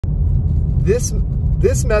This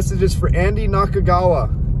message is for Andy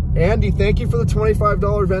Nakagawa. Andy, thank you for the $25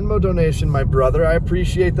 Venmo donation, my brother. I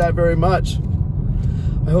appreciate that very much.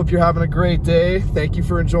 I hope you're having a great day. Thank you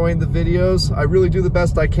for enjoying the videos. I really do the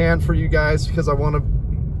best I can for you guys because I want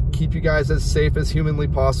to keep you guys as safe as humanly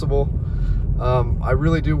possible. I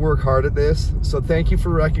really do work hard at this, so thank you for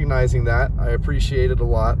recognizing that. I appreciate it a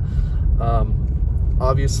lot.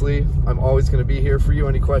 Obviously, I'm always going to be here for you.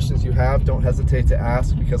 Any questions you have, don't hesitate to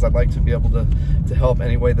ask, because I'd like to be able to help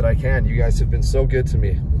any way that I can. You guys have been so good to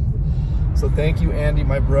me. So thank you, Andy,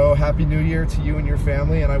 my bro. Happy New Year to you and your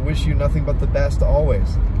family, and I wish you nothing but the best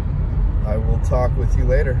always. I will talk with you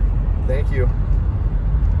later. Thank you.